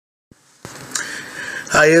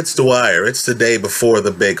Hi, it's Dwyer. It's the day before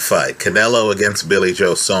the big fight, Canelo against Billy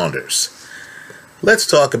Joe Saunders. Let's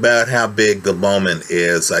talk about how big the moment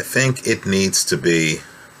is. I think it needs to be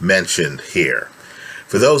mentioned here.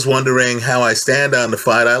 For those wondering how I stand on the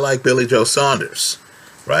fight, I like Billy Joe Saunders.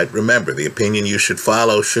 Right? Remember, the opinion you should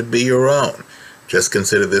follow should be your own. Just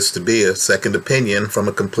consider this to be a second opinion from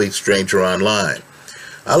a complete stranger online.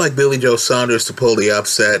 I like Billy Joe Saunders to pull the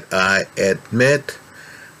upset. I admit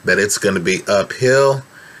that it's going to be uphill,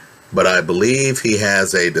 but I believe he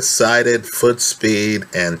has a decided foot speed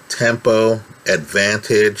and tempo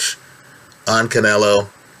advantage on Canelo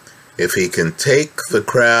if he can take the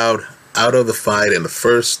crowd out of the fight in the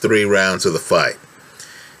first 3 rounds of the fight.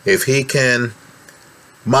 If he can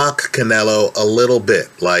mock Canelo a little bit,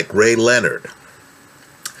 like Ray Leonard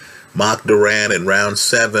mocked Duran in round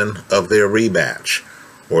 7 of their rematch,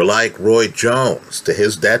 or like Roy Jones, to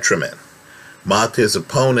his detriment, mocked his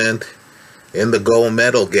opponent in the gold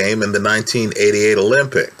medal game in the 1988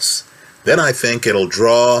 Olympics, then I think it'll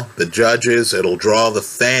draw the judges, it'll draw the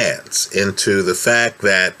fans into the fact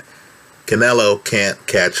that Canelo can't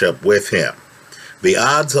catch up with him. The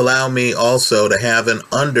odds allow me also to have an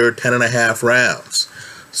under 10.5 rounds.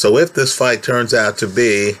 So if this fight turns out to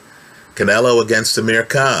be Canelo against Amir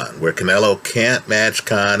Khan, where Canelo can't match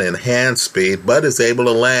Khan in hand speed, but is able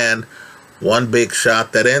to land one big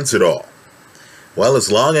shot that ends it all, well,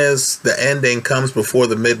 as long as the ending comes before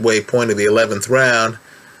the midway point of the 11th round,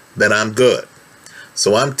 then I'm good.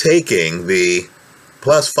 So I'm taking the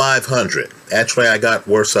plus 500. Actually, I got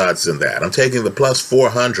worse odds than that. I'm taking the plus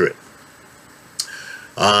 400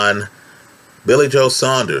 on Billy Joe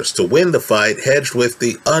Saunders to win the fight, hedged with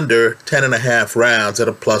the under 10.5 rounds at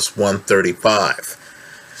a plus 135.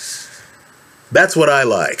 That's what I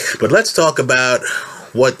like. But let's talk about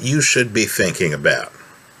what you should be thinking about,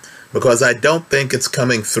 because I don't think it's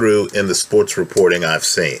coming through in the sports reporting I've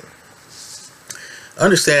seen.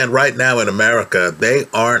 Understand, right now in America, they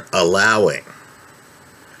aren't allowing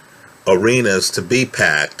arenas to be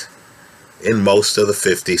packed in most of the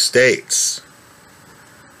 50 states.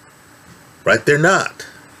 Right? They're not.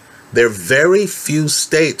 There are very few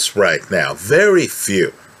states right now, very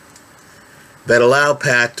few, that allow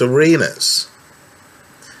packed arenas.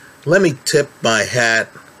 Let me tip my hat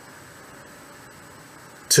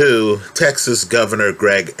to Texas Governor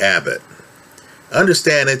Greg Abbott.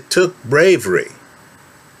 Understand, it took bravery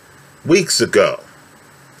weeks ago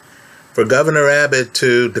for Governor Abbott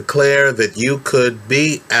to declare that you could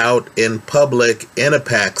be out in public in a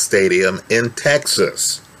packed stadium in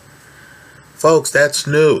Texas. Folks, that's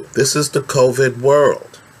new. This is the COVID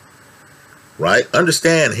world, right?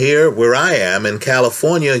 Understand, here where I am in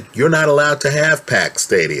California, you're not allowed to have packed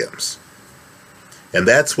stadiums. And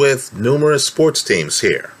that's with numerous sports teams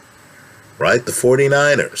here, right? The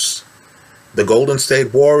 49ers, the Golden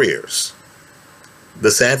State Warriors, the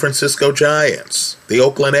San Francisco Giants, the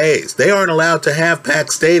Oakland A's. They aren't allowed to have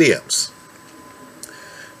packed stadiums.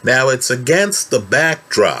 Now, it's against the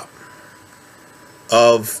backdrop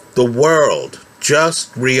of the world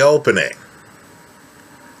just reopening,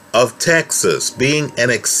 of Texas being an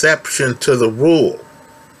exception to the rule,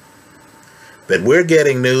 that we're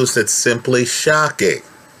getting news that's simply shocking.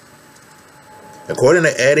 According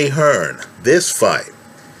to Eddie Hearn, this fight,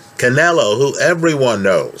 Canelo, who everyone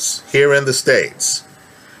knows here in the States,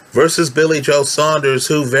 versus Billy Joe Saunders,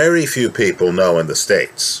 who very few people know in the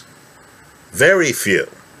States, very few,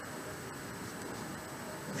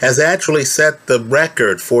 has actually set the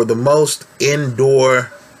record for the most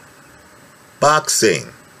indoor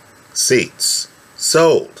boxing seats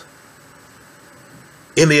sold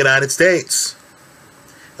in the United States.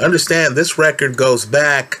 Understand, this record goes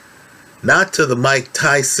back not to the Mike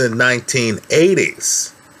Tyson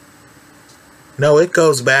 1980s. No, it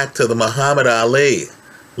goes back to the Muhammad Ali,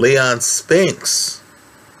 Leon Spinks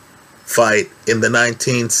fight in the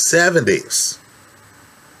 1970s.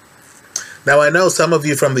 Now, I know some of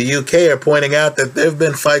you from the UK are pointing out that there have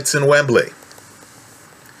been fights in Wembley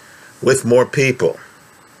with more people,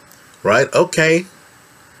 right? Okay,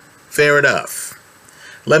 fair enough.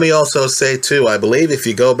 Let me also say, too, I believe if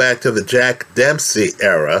you go back to the Jack Dempsey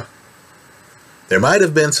era, there might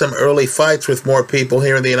have been some early fights with more people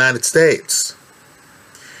here in the United States.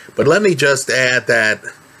 But let me just add that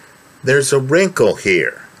there's a wrinkle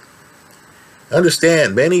here.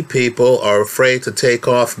 Understand, many people are afraid to take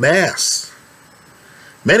off masks.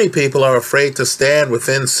 Many people are afraid to stand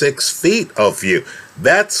within 6 feet of you.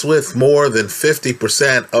 That's with more than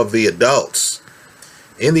 50% of the adults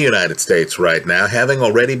in the United States right now having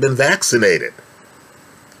already been vaccinated.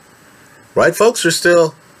 Right? Folks are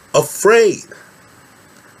still afraid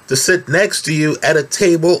to sit next to you at a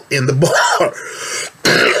table in the bar.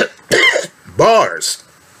 Bars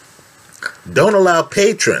don't allow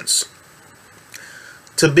patrons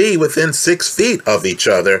to be within 6 feet of each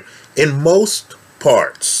other in most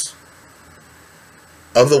parts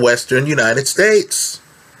of the western United States.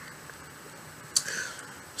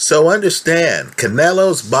 So understand,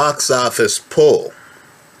 Canelo's box office pull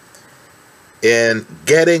in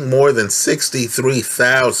getting more than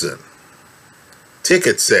 63,000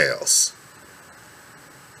 ticket sales,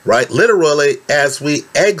 right? Literally, as we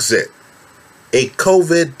exit a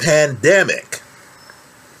COVID pandemic,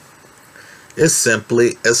 is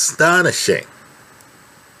simply astonishing.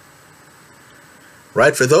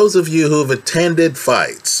 Right? For those of you who've attended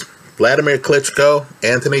fights, Vladimir Klitschko,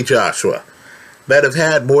 Anthony Joshua, that have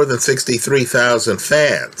had more than 63,000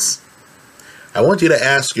 fans, I want you to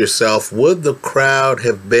ask yourself, would the crowd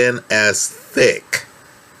have been as thick?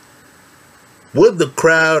 Would the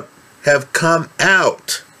crowd have come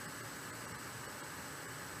out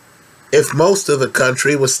if most of the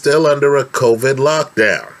country was still under a COVID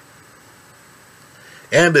lockdown?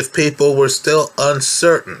 And if people were still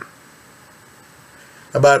uncertain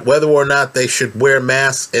about whether or not they should wear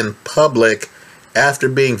masks in public after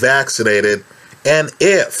being vaccinated, and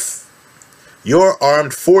if your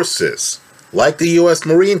armed forces, like the U.S.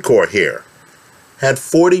 Marine Corps here, had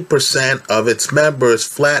 40% of its members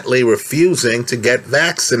flatly refusing to get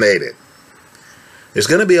vaccinated. There's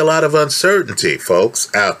going to be a lot of uncertainty,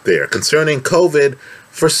 folks, out there concerning COVID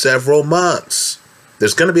for several months.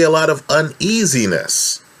 There's going to be a lot of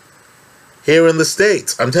uneasiness here in the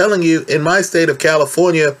States. I'm telling you, in my state of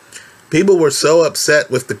California, people were so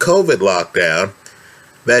upset with the COVID lockdown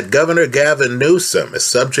that Governor Gavin Newsom is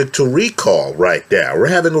subject to recall right now. We're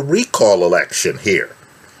having a recall election here,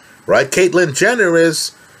 right? Caitlyn Jenner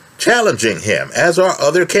is challenging him, as are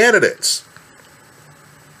other candidates.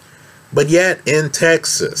 But yet, in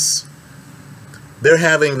Texas, they're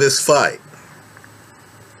having this fight.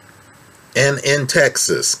 And in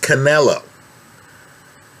Texas, Canelo,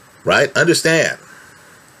 right? Understand,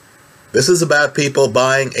 this is about people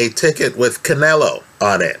buying a ticket with Canelo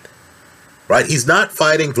on it, right? He's not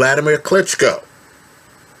fighting Vladimir Klitschko.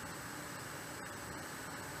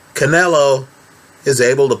 Canelo is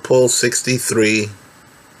able to pull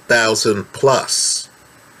 63,000 plus,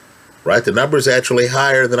 right? The number is actually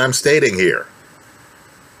higher than I'm stating here,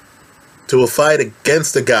 to a fight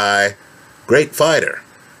against a guy, great fighter,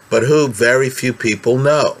 but who very few people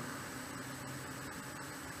know.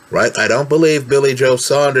 Right? I don't believe Billy Joe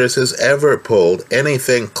Saunders has ever pulled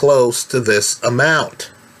anything close to this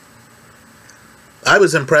amount. I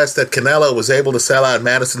was impressed that Canelo was able to sell out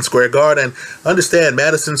Madison Square Garden. Understand,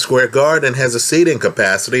 Madison Square Garden has a seating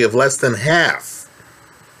capacity of less than half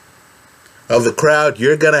of the crowd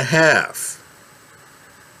you're going to have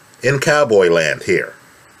in Cowboy Land here.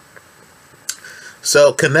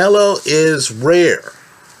 So Canelo is rare.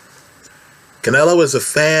 Canelo is a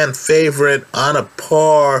fan favorite on a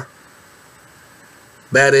par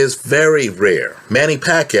that is very rare. Manny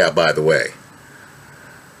Pacquiao, by the way,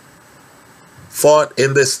 fought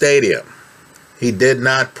in this stadium. He did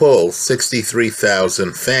not pull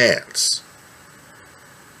 63,000 fans.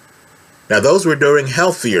 Now, those were during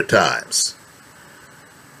healthier times.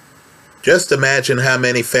 Just imagine how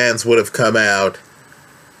many fans would have come out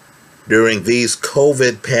during these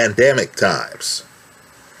COVID pandemic times.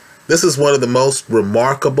 This is one of the most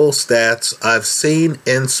remarkable stats I've seen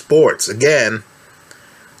in sports. Again,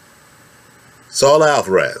 Saul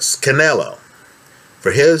Alvarez, Canelo,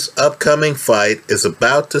 for his upcoming fight, is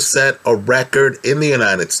about to set a record in the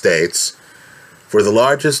United States for the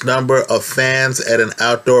largest number of fans at an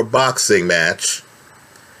outdoor boxing match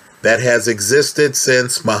that has existed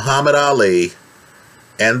since Muhammad Ali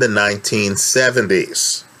and the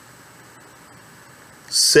 1970s.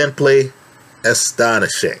 Simply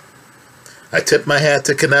astonishing. I tip my hat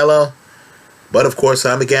to Canelo, but of course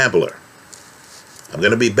I'm a gambler. I'm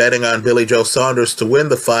going to be betting on Billy Joe Saunders to win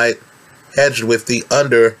the fight, hedged with the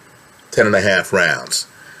under 10.5 rounds.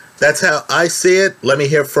 That's how I see it. Let me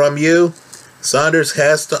hear from you. Saunders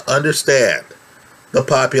has to understand the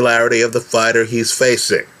popularity of the fighter he's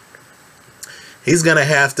facing. He's going to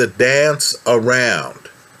have to dance around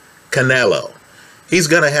Canelo. He's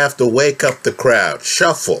going to have to wake up the crowd,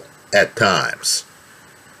 shuffle at times,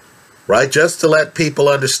 right? Just to let people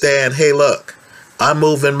understand, hey, look, I'm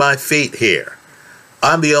moving my feet here.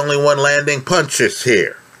 I'm the only one landing punches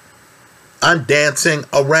here. I'm dancing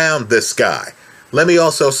around this guy. Let me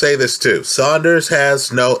also say this too. Saunders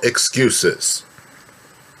has no excuses.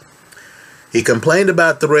 He complained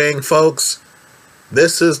about the ring, folks.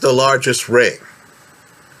 This is the largest ring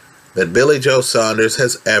that Billy Joe Saunders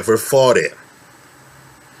has ever fought in.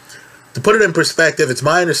 To put it in perspective, it's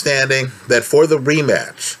my understanding that for the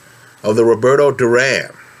rematch of the Roberto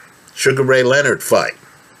Duran, Sugar Ray Leonard fight,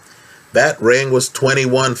 that ring was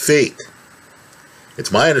 21 feet.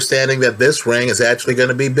 It's my understanding that this ring is actually going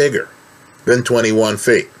to be bigger than 21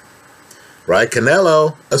 feet. Right?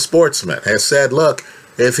 Canelo, a sportsman, has said, look,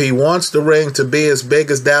 if he wants the ring to be as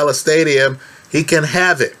big as Dallas Stadium, he can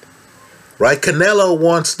have it. Right? Canelo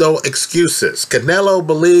wants no excuses. Canelo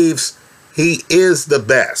believes he is the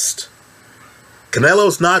best.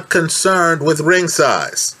 Canelo's not concerned with ring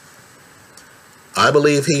size. I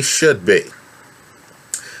believe he should be.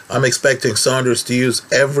 I'm expecting Saunders to use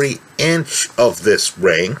every inch of this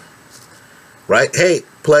ring. Right? Hey,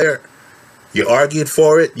 player, you argued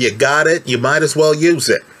for it, you got it, you might as well use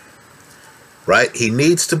it. Right? He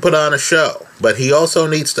needs to put on a show, but he also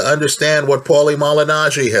needs to understand what Paulie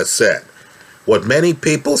Malignaggi has said, what many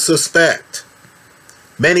people suspect.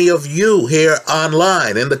 Many of you here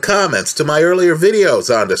online in the comments to my earlier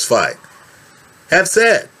videos on this fight have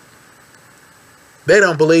said they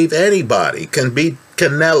don't believe anybody can beat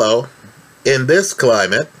Canelo in this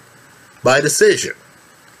climate by decision.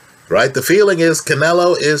 Right? The feeling is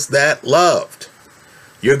Canelo is that loved.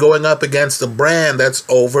 You're going up against a brand that's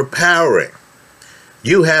overpowering.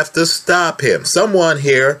 You have to stop him. Someone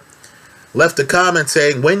here left a comment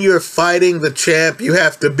saying, when you're fighting the champ, you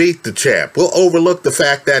have to beat the champ. We'll overlook the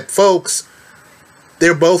fact that, folks,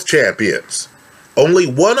 they're both champions. Only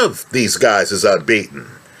one of these guys is unbeaten.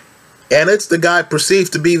 And it's the guy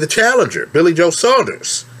perceived to be the challenger, Billy Joe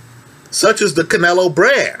Saunders. Such is the Canelo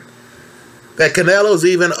brand, that Canelo's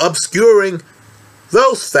even obscuring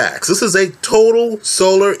those facts. This is a total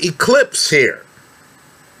solar eclipse here.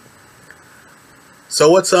 So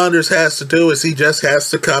what Saunders has to do is he just has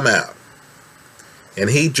to come out. And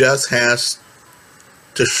he just has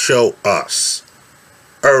to show us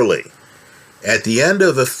early, at the end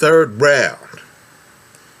of the third round,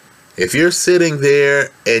 if you're sitting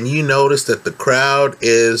there and you notice that the crowd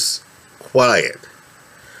is quiet,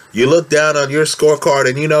 you look down on your scorecard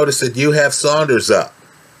and you notice that you have Saunders up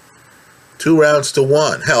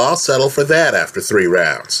 2-1. Hell, I'll settle for that after 3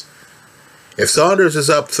 rounds. If Saunders is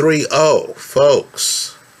up 3-0,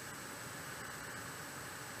 folks,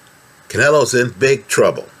 Canelo's in big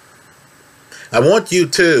trouble. I want you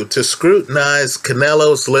to scrutinize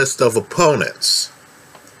Canelo's list of opponents.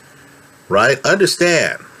 Right?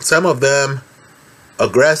 Understand, some of them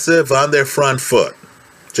aggressive on their front foot.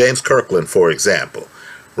 James Kirkland, for example.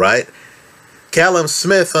 Right? Callum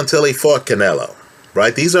Smith until he fought Canelo.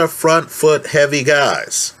 Right? These are front foot heavy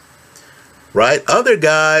guys. Right? Other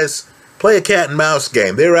guys play a cat and mouse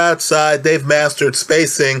game. They're outside, they've mastered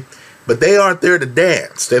spacing, but they aren't there to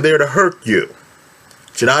dance. They're there to hurt you.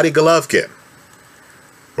 Gennady Golovkin.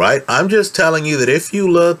 Right? I'm just telling you that if you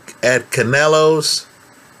look at Canelo's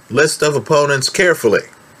list of opponents carefully,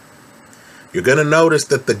 you're going to notice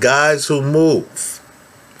that the guys who move,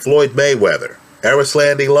 Floyd Mayweather,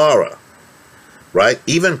 Erislandy Lara, right?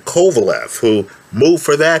 Even Kovalev, who moved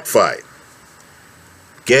for that fight,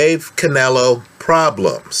 gave Canelo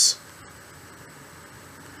problems.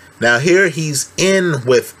 Now here he's in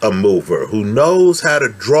with a mover who knows how to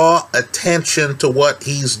draw attention to what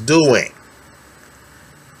he's doing.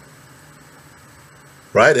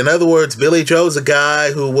 Right? In other words, Billy Joe's a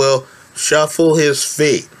guy who will shuffle his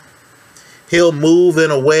feet. He'll move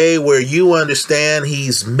in a way where you understand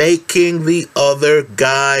he's making the other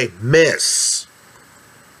guy miss.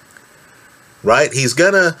 Right? He's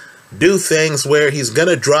going to do things where he's going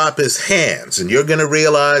to drop his hands, and you're going to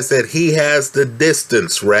realize that he has the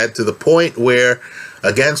distance, Red, to the point where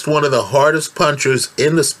against one of the hardest punchers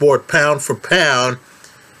in the sport, pound for pound,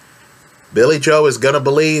 Billy Joe is going to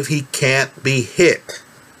believe he can't be hit.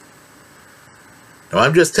 Now,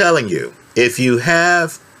 I'm just telling you, if you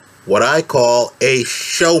have what I call a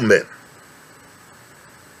showman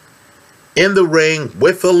in the ring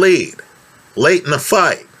with a lead late in the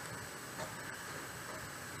fight,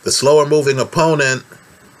 the slower moving opponent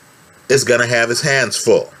is going to have his hands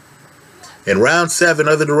full. In round 7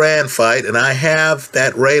 of the Duran fight, and I have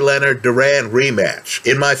that Ray Leonard-Duran rematch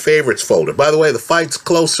in my favorites folder. By the way, the fight's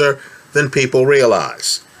closer than people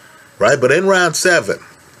realize, right? But in round 7,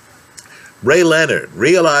 Ray Leonard,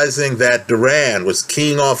 realizing that Duran was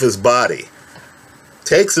keying off his body,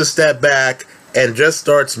 takes a step back and just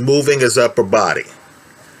starts moving his upper body.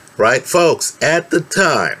 Right, folks, at the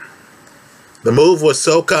time, the move was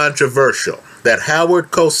so controversial that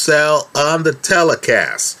Howard Cosell on the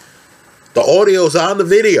telecast, the audio's on the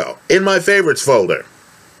video in my favorites folder,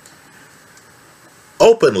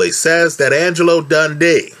 openly says that Angelo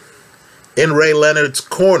Dundee in Ray Leonard's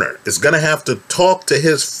corner is going to have to talk to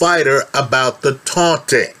his fighter about the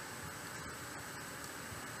taunting.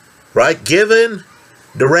 Right? Given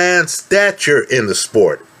Duran's stature in the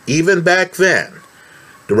sport, even back then,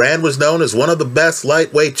 Duran was known as one of the best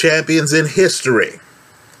lightweight champions in history.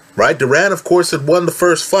 Right? Duran, of course, had won the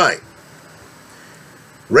first fight.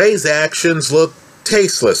 Ray's actions looked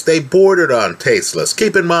tasteless. They bordered on tasteless.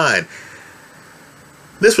 Keep in mind,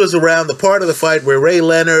 this was around the part of the fight where Ray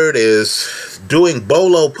Leonard is doing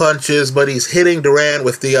bolo punches, but he's hitting Duran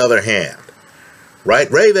with the other hand. Right?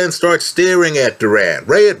 Ray then starts staring at Duran.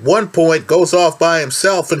 Ray at one point goes off by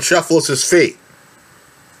himself and shuffles his feet.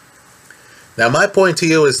 Now, my point to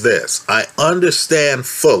you is this. I understand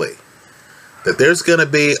fully that there's going to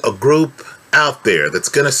be a group out there that's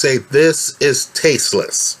going to say this is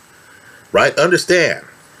tasteless. Right? Understand,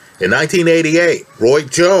 in 1988, Roy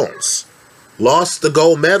Jones lost the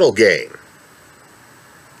gold medal game.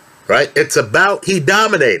 Right? It's about he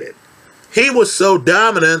dominated. He was so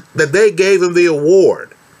dominant that they gave him the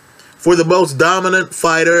award for the most dominant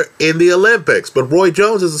fighter in the Olympics. But Roy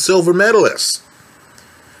Jones is a silver medalist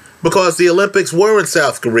because the Olympics were in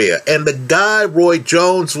South Korea. And the guy Roy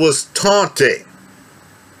Jones was taunting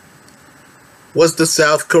was the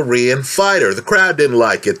South Korean fighter. The crowd didn't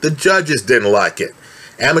like it. The judges didn't like it.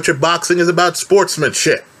 Amateur boxing is about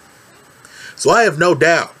sportsmanship. So I have no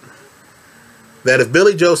doubt that if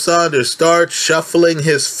Billy Joe Saunders starts shuffling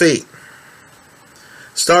his feet,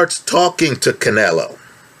 starts talking to Canelo,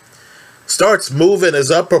 starts moving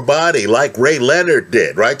his upper body like Ray Leonard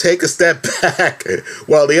did, right? Take a step back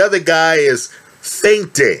while the other guy is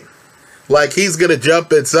fainting like he's going to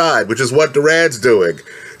jump inside, which is what Duran's doing.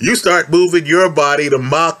 You start moving your body to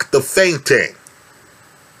mock the fainting.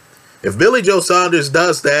 If Billy Joe Saunders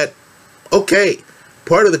does that, okay,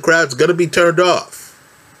 part of the crowd's going to be turned off.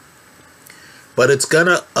 But it's going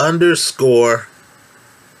to underscore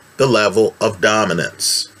the level of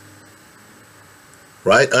dominance.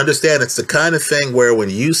 Right? Understand, it's the kind of thing where when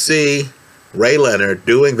you see Ray Leonard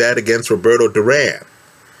doing that against Roberto Duran,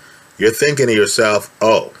 you're thinking to yourself,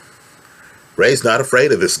 oh, Ray's not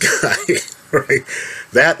afraid of this guy. Right?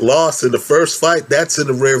 That loss in the first fight, that's in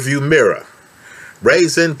the rearview mirror.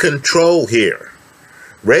 Ray's in control here.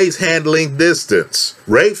 Ray's handling distance.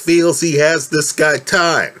 Ray feels he has this guy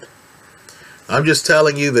timed. I'm just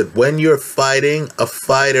telling you that when you're fighting a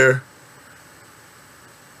fighter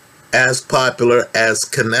as popular as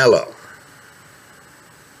Canelo,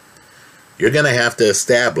 you're going to have to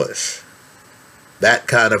establish that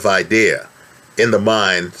kind of idea in the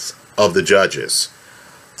minds of the judges.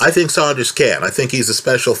 I think Saunders can. I think he's a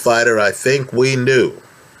special fighter. I think we knew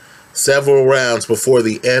several rounds before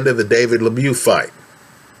the end of the David Lemieux fight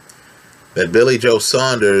that Billy Joe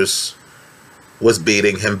Saunders was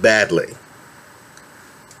beating him badly.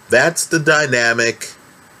 That's the dynamic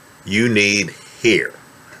you need here,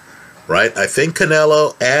 right? I think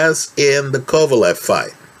Canelo, as in the Kovalev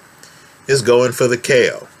fight, is going for the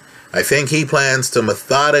KO. I think he plans to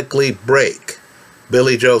methodically break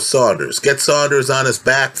Billy Joe Saunders, get Saunders on his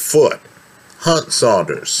back foot, hunt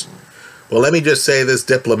Saunders. Well, let me just say this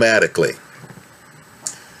diplomatically.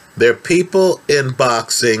 There are people in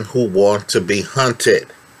boxing who want to be hunted.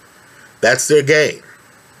 That's their game.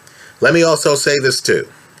 Let me also say this too.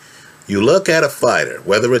 You look at a fighter,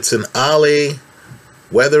 whether it's an Ali,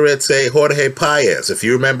 whether it's a Jorge Paez, if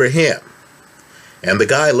you remember him, and the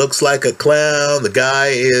guy looks like a clown, the guy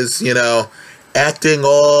is, acting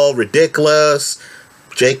all ridiculous.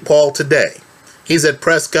 Jake Paul today, he's at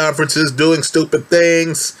press conferences doing stupid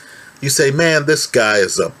things. You say, man, this guy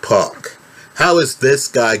is a punk. How is this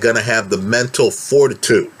guy going to have the mental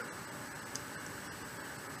fortitude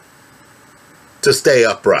to stay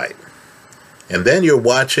upright? And then you're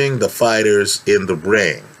watching the fighters in the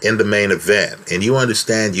ring, in the main event, and you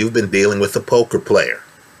understand you've been dealing with a poker player.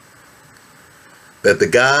 That the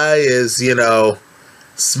guy is,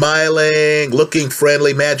 smiling, looking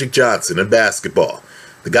friendly. Magic Johnson in basketball.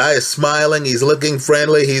 The guy is smiling, he's looking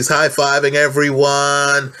friendly, he's high-fiving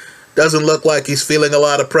everyone, doesn't look like he's feeling a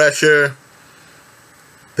lot of pressure.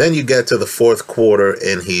 Then you get to the fourth quarter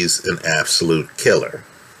and he's an absolute killer.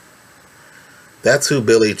 That's who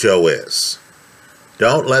Billy Joe is.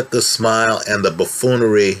 Don't let the smile and the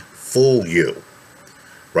buffoonery fool you.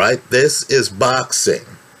 Right? This is boxing.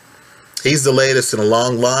 He's the latest in a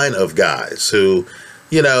long line of guys who,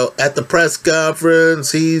 at the press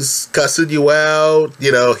conference, he's cussing you out.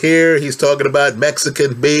 Here he's talking about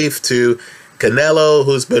Mexican beef to Canelo,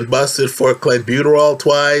 who's been busted for clenbuterol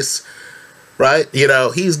twice. Right?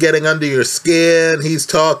 He's getting under your skin. He's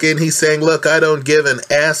talking. He's saying, look, I don't give an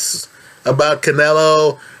S about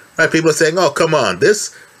Canelo. Right? People are saying, oh, come on.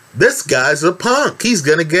 This this guy's a punk. He's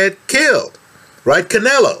going to get killed. Right?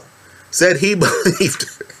 Canelo said he believed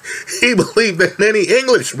that many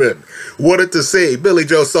Englishmen wanted to see Billy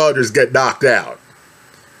Joe Saunders get knocked out.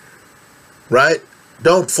 Right?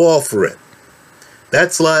 Don't fall for it.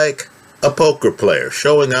 That's like a poker player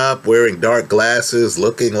showing up wearing dark glasses,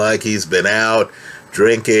 looking like he's been out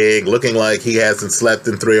drinking, looking like he hasn't slept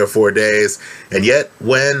in 3 or 4 days, and yet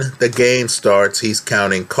when the game starts, he's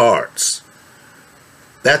counting cards.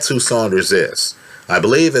 That's who Saunders is. I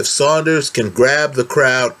believe if Saunders can grab the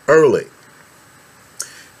crowd early,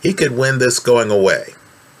 he could win this going away.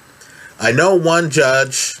 I know one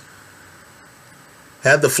judge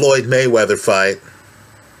had the Floyd Mayweather fight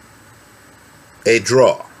a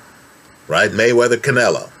draw, right?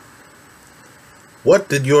 Mayweather-Canelo. What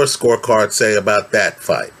did your scorecard say about that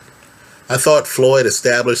fight? I thought Floyd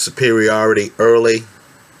established superiority early.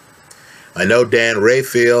 I know Dan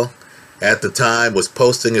Rayfield at the time was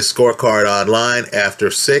posting his scorecard online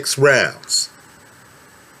after 6 rounds.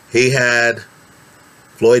 He had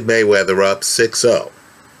Floyd Mayweather up 6-0.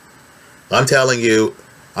 I'm telling you,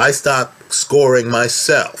 I stopped scoring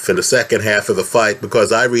myself in the second half of the fight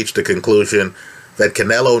because I reached the conclusion that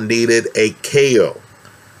Canelo needed a KO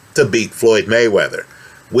to beat Floyd Mayweather.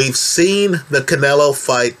 We've seen the Canelo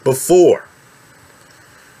fight before,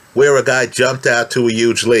 where a guy jumped out to a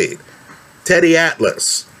huge lead. Teddy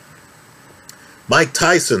Atlas, Mike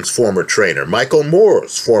Tyson's former trainer, Michael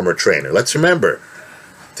Moore's former trainer. Let's remember,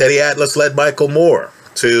 Teddy Atlas led Michael Moore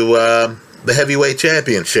to the heavyweight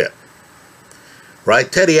championship.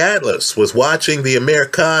 Right? Teddy Atlas was watching the Amir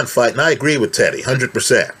Khan fight, and I agree with Teddy,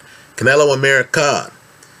 100%. Canelo Amir Khan.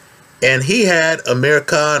 And he had Amir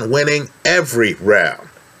Khan winning every round.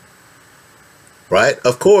 Right?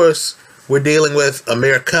 Of course, we're dealing with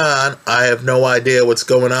Amir Khan. I have no idea what's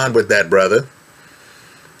going on with that brother.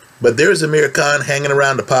 But there's Amir Khan hanging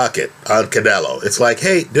around the pocket on Canelo. It's like,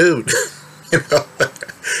 hey, dude,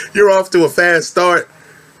 you're off to a fast start.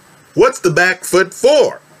 What's the back foot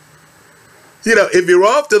for? If you're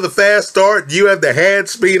off to the fast start, you have the hand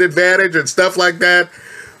speed advantage and stuff like that.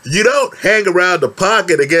 You don't hang around the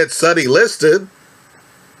pocket against Sonny Liston,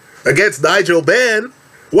 against Nigel Benn.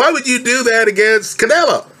 Why would you do that against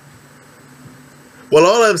Canelo? Well,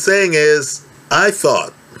 all I'm saying is, I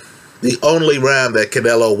thought the only round that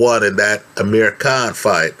Canelo won in that Amir Khan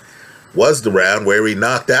fight was the round where he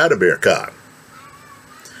knocked out Amir Khan.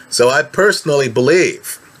 So I personally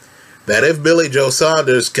believe that if Billy Joe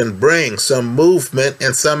Saunders can bring some movement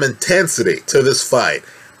and some intensity to this fight,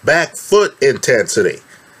 back foot intensity,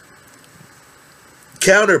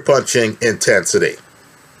 counter-punching intensity,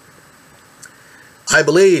 I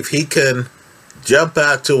believe he can jump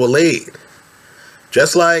out to a lead,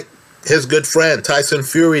 just like his good friend Tyson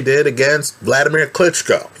Fury did against Vladimir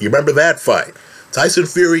Klitschko. You remember that fight? Tyson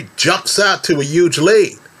Fury jumps out to a huge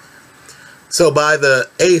lead. So by the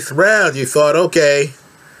 8th round, you thought, okay,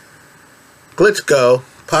 Klitschko,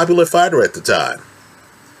 popular fighter at the time,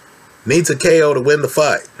 needs a KO to win the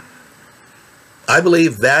fight. I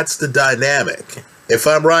believe that's the dynamic, if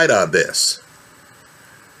I'm right on this,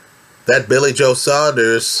 that Billy Joe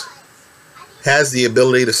Saunders has the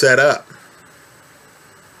ability to set up.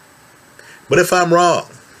 But if I'm wrong,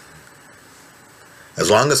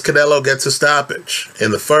 as long as Canelo gets a stoppage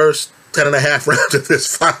in the first 10.5 rounds of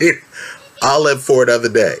this fight, I'll live for another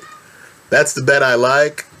day. That's the bet I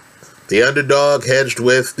like. The underdog hedged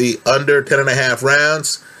with the under 10.5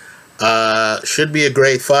 rounds. Should be a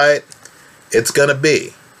great fight. It's going to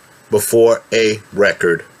be before a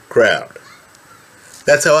record crowd.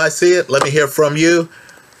 That's how I see it. Let me hear from you.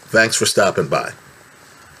 Thanks for stopping by.